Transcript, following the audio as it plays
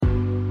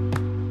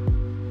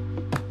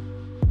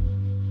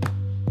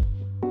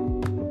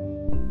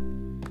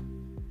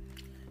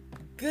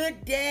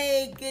Good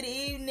day, good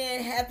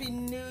evening, Happy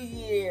New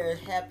Year,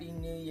 Happy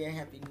New Year,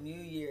 Happy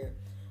New Year.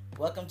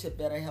 Welcome to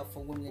Better Health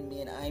for Women and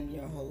Men. I'm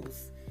your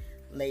host,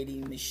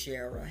 Lady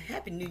Michelle.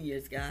 Happy New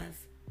Year's,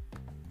 guys.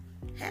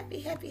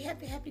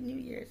 Happy New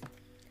Year's.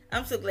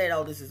 I'm so glad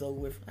all this is over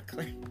with.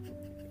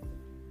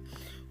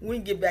 We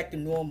can get back to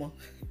normal.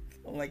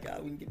 Oh my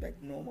God, we can get back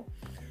to normal.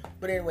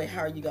 But anyway,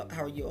 how are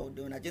you all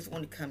doing? I just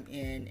want to come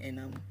in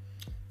and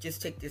just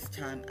take this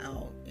time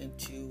out and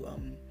to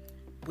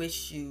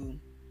wish you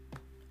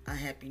a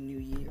Happy New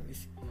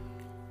Year's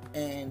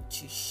and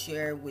to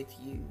share with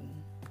you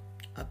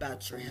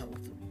about your health.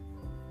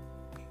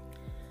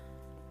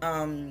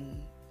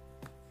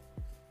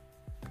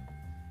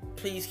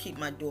 Please keep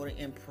my daughter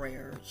in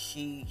prayer.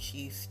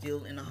 She's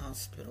still in the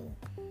hospital,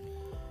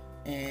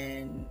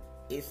 and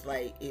it's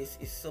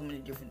so many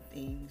different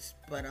things.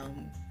 But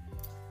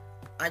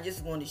I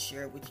just want to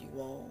share with you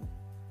all.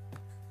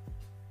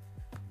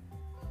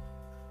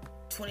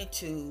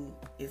 22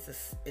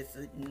 is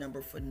a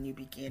number for new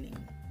beginning,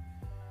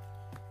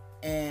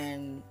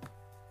 and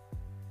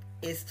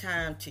it's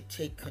time to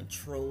take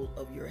control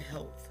of your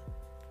health.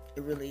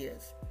 It really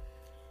is.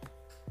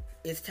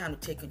 It's time to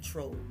take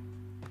control,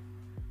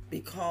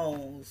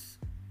 because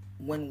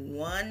when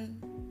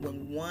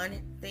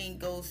one thing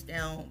goes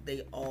down,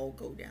 they all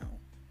go down,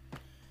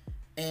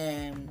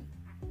 and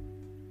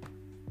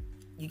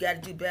you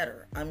got to do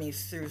better. I mean,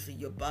 seriously,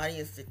 your body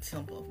is the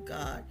temple of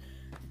God.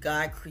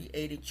 God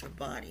created your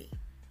body,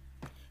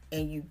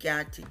 and you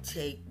got to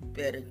take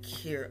better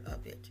care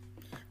of it.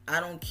 I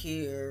don't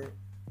care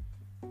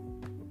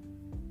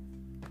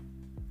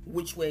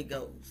which way it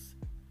goes.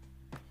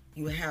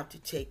 You have to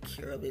take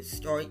care of it.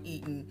 Start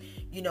eating.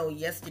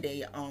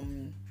 Yesterday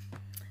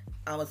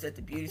I was at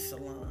the beauty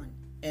salon,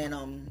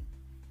 and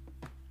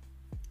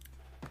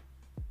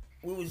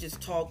we was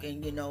just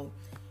talking,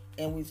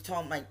 and we was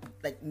talking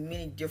like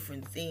many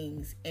different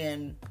things,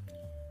 and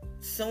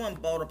someone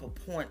brought up a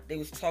point. They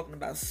was talking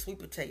about sweet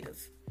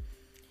potatoes.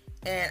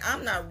 And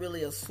I'm not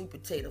really a sweet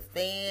potato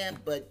fan,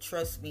 but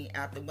trust me,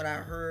 after what I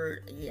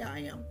heard, yeah,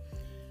 I am.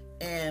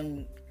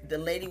 And the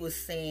lady was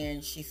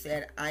saying, she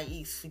said, I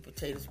eat sweet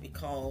potatoes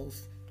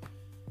because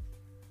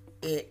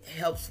it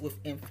helps with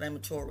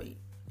inflammatory.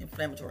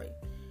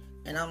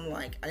 And I'm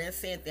like, I didn't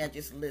say anything, I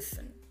just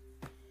listened.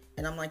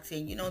 And I'm like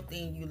saying,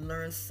 thing, you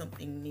learn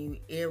something new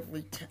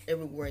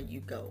everywhere you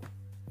go.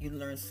 You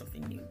learn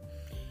something new.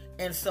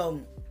 And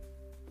so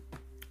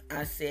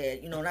I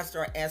said, and I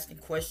started asking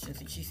questions,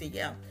 and she said,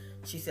 yeah.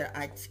 She said,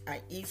 I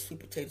eat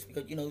sweet potatoes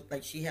because,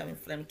 like she have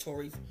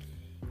inflammatories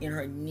in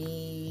her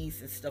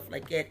knees and stuff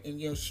like that.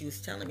 And, she was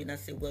telling me, and I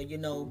said, well,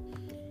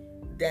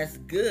 that's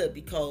good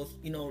because,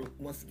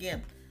 once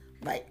again,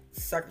 like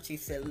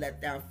Socrates said,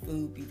 let thy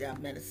food be thy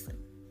medicine.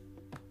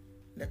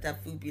 Let thy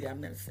food be thy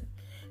medicine.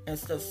 And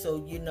stuff.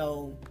 So, you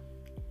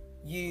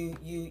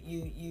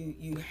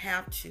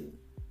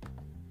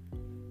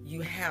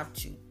have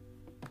to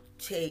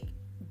take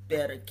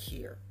better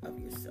care of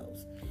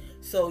yourselves.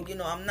 So,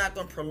 I'm not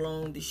going to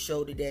prolong the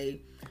show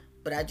today,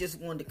 but I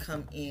just wanted to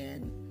come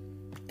in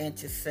and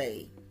to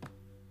say,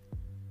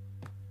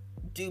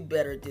 do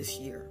better this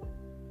year.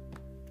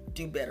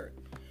 Do better.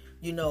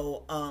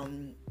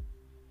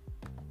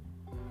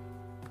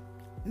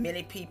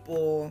 Many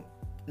people,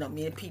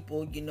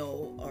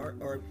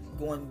 are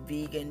going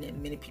vegan,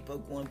 and many people are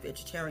going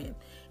vegetarian.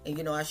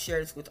 And, I share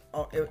this with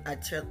I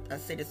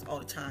say this all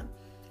the time.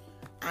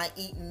 I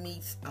eat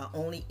meats. I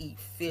only eat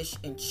fish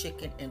and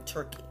chicken and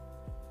turkey.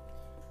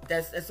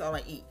 That's all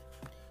I eat.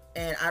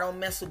 And I don't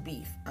mess with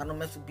beef. And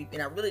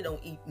I really don't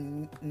eat,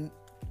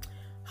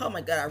 oh my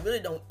God, I really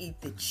don't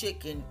eat the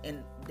chicken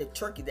and the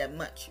turkey that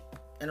much.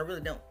 And I really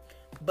don't.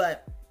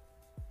 But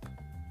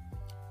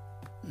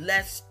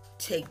let's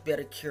take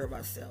better care of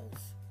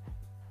ourselves.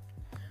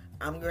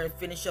 I'm going to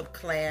finish up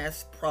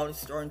class, probably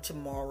starting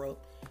tomorrow,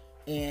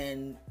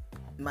 and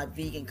my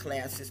vegan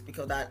classes,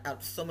 because I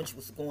so much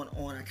was going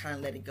on, I kind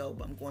of let it go,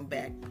 but I'm going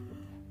back.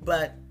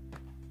 But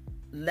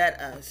let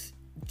us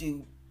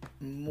do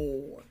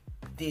more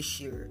this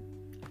year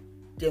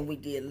than we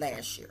did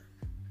last year.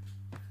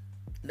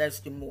 Let's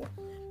do more,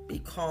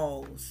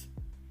 because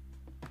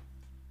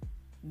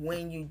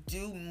when you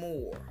do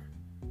more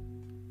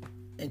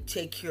and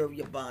take care of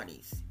your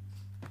bodies,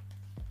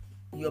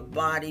 your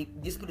body,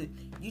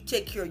 you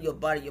take care of your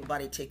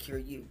body take care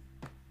of you.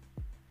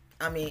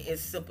 I mean,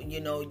 it's simple, you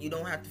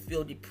don't have to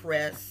feel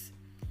depressed.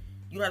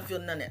 You don't have to feel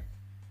none of that.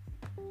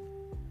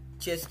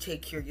 Just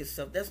take care of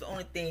yourself. That's the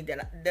only thing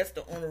that's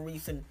the only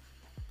reason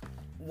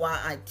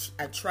why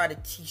I try to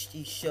teach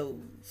these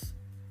shows,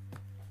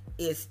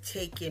 is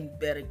taking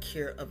better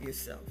care of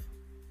yourself.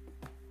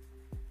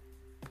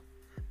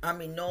 I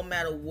mean, no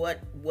matter what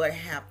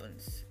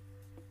happens,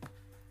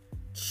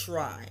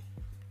 try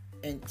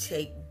and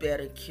take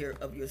better care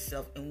of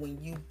yourself. And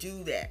when you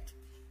do that,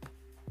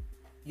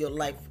 your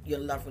life will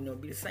never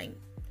be the same.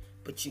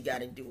 But you got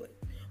to do it.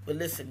 But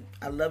listen,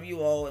 I love you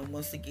all, and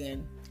once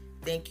again,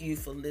 thank you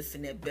for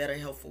listening to Better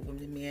Health for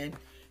Women and Men.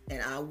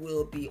 And I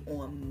will be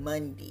on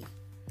Monday.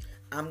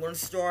 I'm going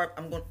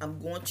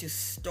to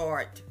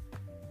start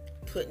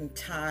putting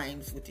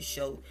times with the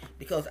show,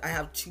 because I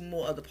have 2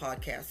 more other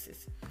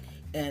podcasters,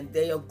 and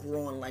they are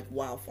growing like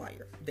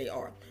wildfire. They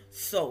are.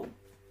 So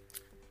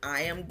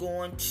I am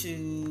going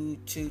to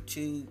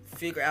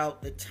figure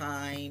out the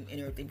time and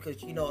everything,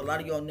 because a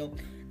lot of y'all know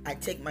I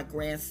take my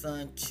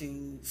grandson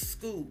to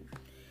school,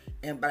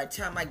 and by the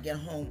time I get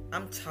home,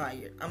 I'm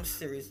tired. I'm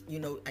serious.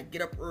 I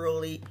get up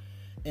early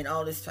and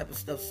all this type of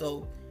stuff.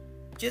 So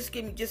just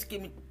give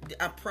me.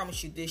 I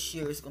promise you, this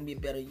year is gonna be a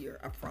better year.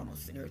 I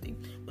promise, and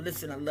everything. But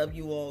listen, I love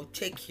you all.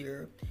 Take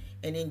care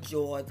and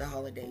enjoy the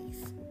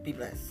holidays. Be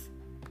blessed.